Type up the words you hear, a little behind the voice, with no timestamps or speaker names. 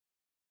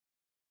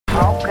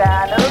hột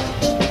gà nướng,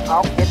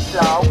 hột vịt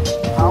lộn,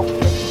 hột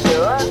vịt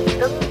sữa,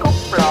 trứng cút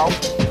lộn,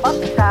 mắm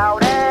xào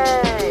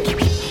đây.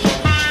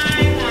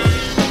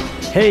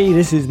 Hey,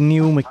 this is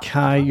Neil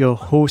Mackay, your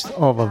host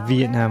of a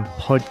Vietnam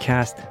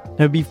podcast.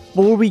 Now,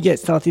 before we get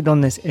started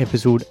on this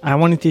episode, I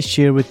wanted to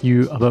share with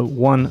you about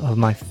one of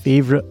my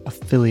favourite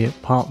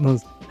affiliate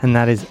partners, and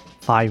that is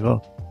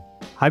Fiverr.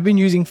 I've been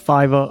using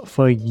Fiverr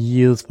for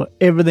years for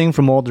everything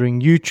from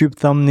ordering YouTube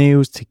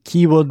thumbnails to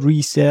keyword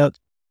research,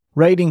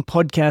 writing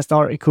podcast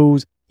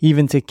articles,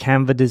 even to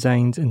Canva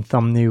designs and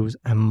thumbnails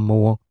and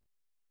more.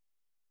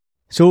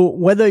 So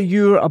whether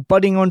you're a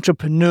budding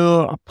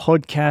entrepreneur, a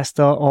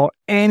podcaster, or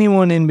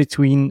anyone in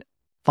between,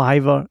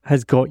 Fiverr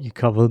has got you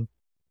covered.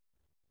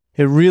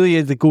 It really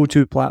is the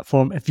go-to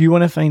platform if you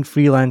want to find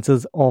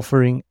freelancers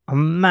offering a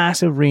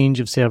massive range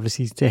of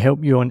services to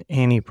help you on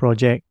any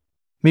project.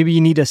 Maybe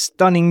you need a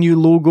stunning new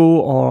logo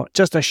or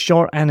just a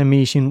short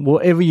animation,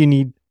 whatever you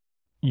need,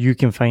 you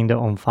can find it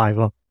on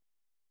Fiverr.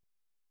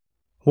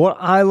 What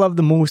I love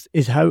the most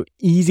is how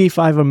easy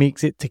Fiverr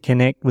makes it to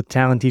connect with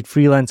talented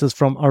freelancers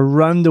from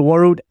around the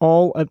world,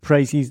 all at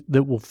prices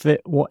that will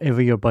fit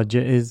whatever your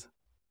budget is.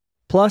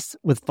 Plus,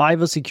 with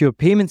Fiverr's secure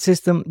payment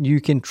system,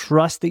 you can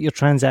trust that your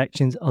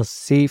transactions are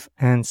safe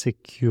and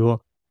secure.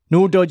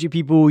 No dodgy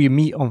people you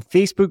meet on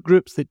Facebook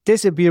groups that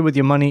disappear with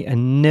your money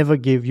and never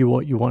give you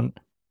what you want.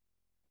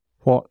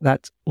 What,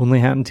 that's only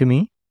happened to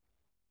me?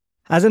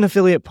 As an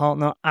affiliate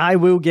partner, I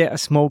will get a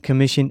small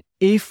commission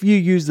if you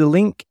use the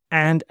link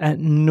and at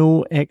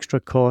no extra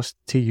cost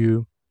to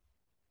you.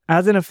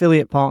 As an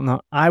affiliate partner,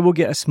 I will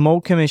get a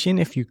small commission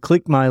if you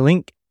click my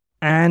link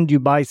and you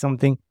buy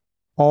something,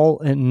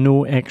 all at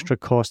no extra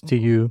cost to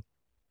you.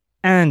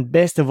 And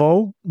best of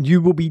all,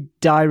 you will be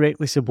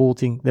directly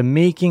supporting the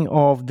making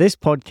of this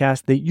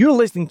podcast that you're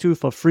listening to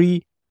for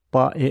free,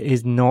 but it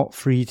is not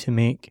free to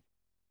make.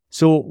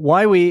 So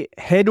why wait?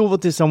 Head over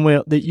to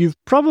somewhere that you've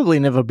probably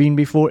never been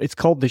before. It's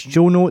called the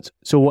show notes.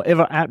 So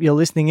whatever app you're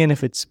listening in,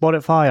 if it's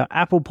Spotify or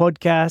Apple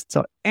Podcasts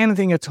or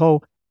anything at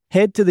all,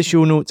 head to the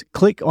show notes,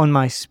 click on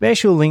my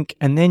special link,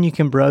 and then you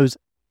can browse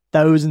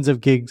thousands of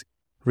gigs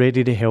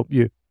ready to help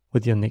you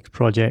with your next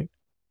project.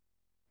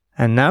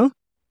 And now,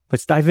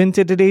 let's dive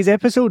into today's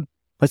episode.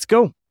 Let's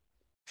go.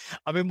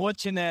 I've been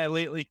watching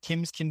lately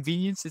Kim's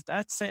Convenience. Is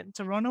that set in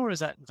Toronto or is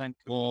that in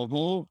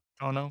Vancouver?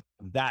 Toronto.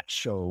 That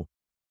show,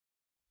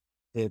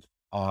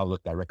 I'll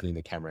look directly in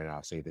the camera and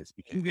I'll say this.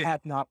 If you have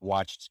not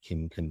watched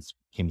Kim's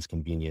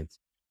Convenience,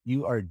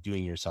 you are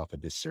doing yourself a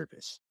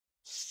disservice.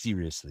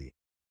 Seriously.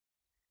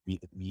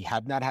 We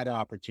have not had an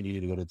opportunity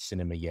to go to the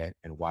cinema yet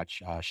and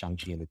watch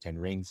Shang-Chi and the Ten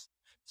Rings.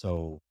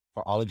 So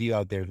for all of you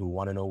out there who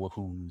want to know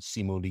who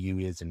Simu Liu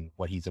is and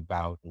what he's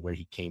about and where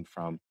he came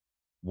from,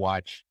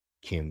 watch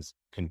Kim's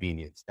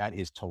Convenience. That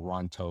is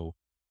Toronto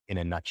in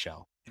a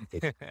nutshell.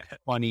 It's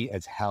funny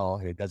as hell.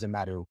 And it doesn't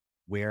matter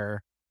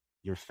where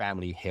your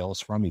family hails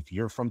from. If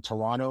you're from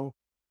Toronto,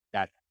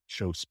 that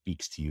show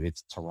speaks to you.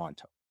 It's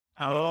Toronto.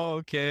 Oh,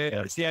 okay.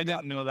 See, I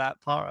didn't know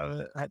that part of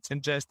it. That's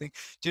interesting.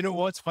 Do you know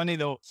what's funny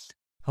though?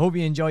 I hope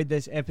you enjoyed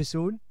this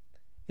episode.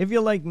 If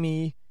you're like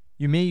me,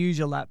 you may use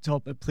your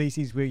laptop at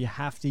places where you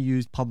have to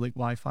use public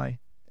Wi-Fi.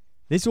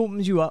 This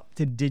opens you up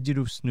to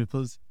digital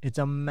snoopers. It's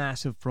a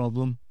massive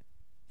problem.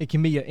 It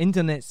can be your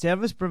internet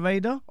service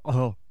provider,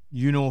 or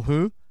you know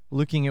who,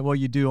 looking at what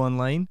you do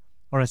online,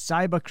 or a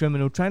cyber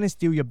criminal trying to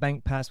steal your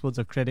bank passwords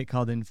or credit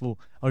card info,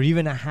 or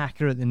even a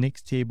hacker at the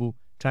next table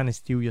trying to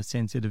steal your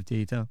sensitive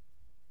data.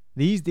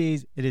 These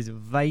days, it is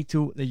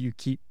vital that you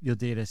keep your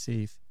data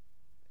safe.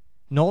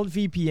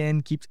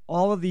 NordVPN keeps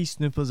all of these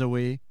snoopers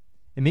away.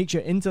 It makes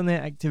your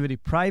internet activity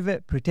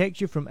private,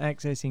 protects you from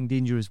accessing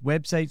dangerous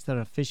websites that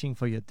are phishing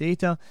for your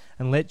data,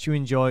 and lets you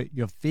enjoy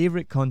your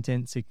favorite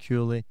content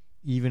securely,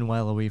 even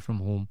while away from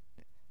home.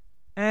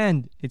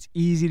 And it's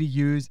easy to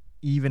use,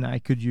 even I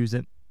could use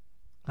it.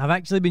 I've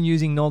actually been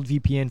using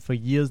NordVPN for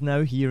years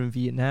now here in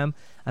Vietnam,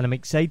 and I'm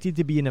excited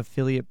to be an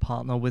affiliate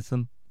partner with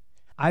them.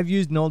 I've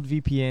used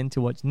NordVPN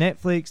to watch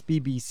Netflix,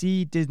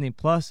 BBC, Disney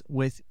Plus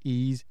with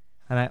ease,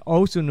 and I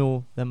also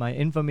know that my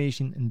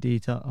information and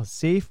data are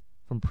safe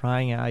from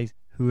prying eyes,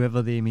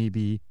 whoever they may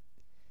be.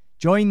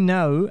 Join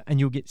now and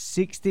you'll get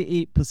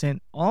 68%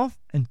 off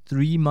and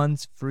 3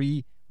 months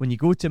free when you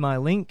go to my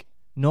link,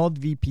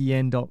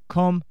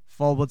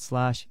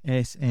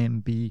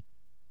 nordvpn.com/SMB.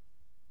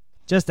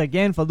 Just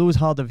again, for those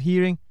hard of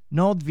hearing,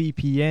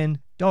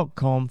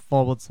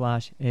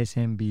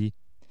 nordvpn.com/SMB.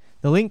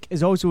 The link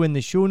is also in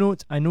the show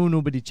notes. I know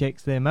nobody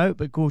checks them out,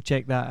 but go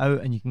check that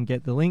out and you can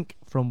get the link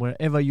from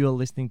wherever you are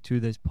listening to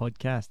this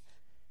podcast.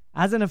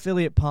 As an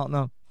affiliate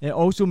partner, it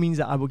also means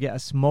that I will get a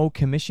small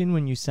commission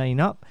when you sign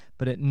up,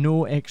 but at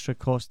no extra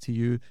cost to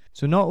you.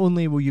 So not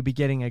only will you be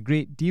getting a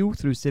great deal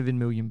through 7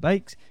 Million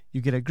Bikes,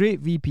 you get a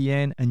great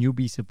VPN and you'll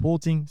be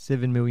supporting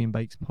 7 Million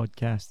Bikes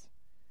podcast.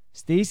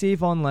 Stay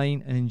safe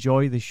online and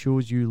enjoy the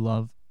shows you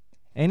love.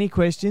 Any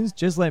questions,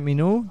 just let me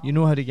know. You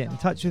know how to get in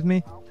touch with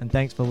me. And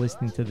thanks for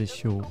listening to this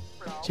show.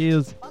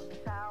 Cheers.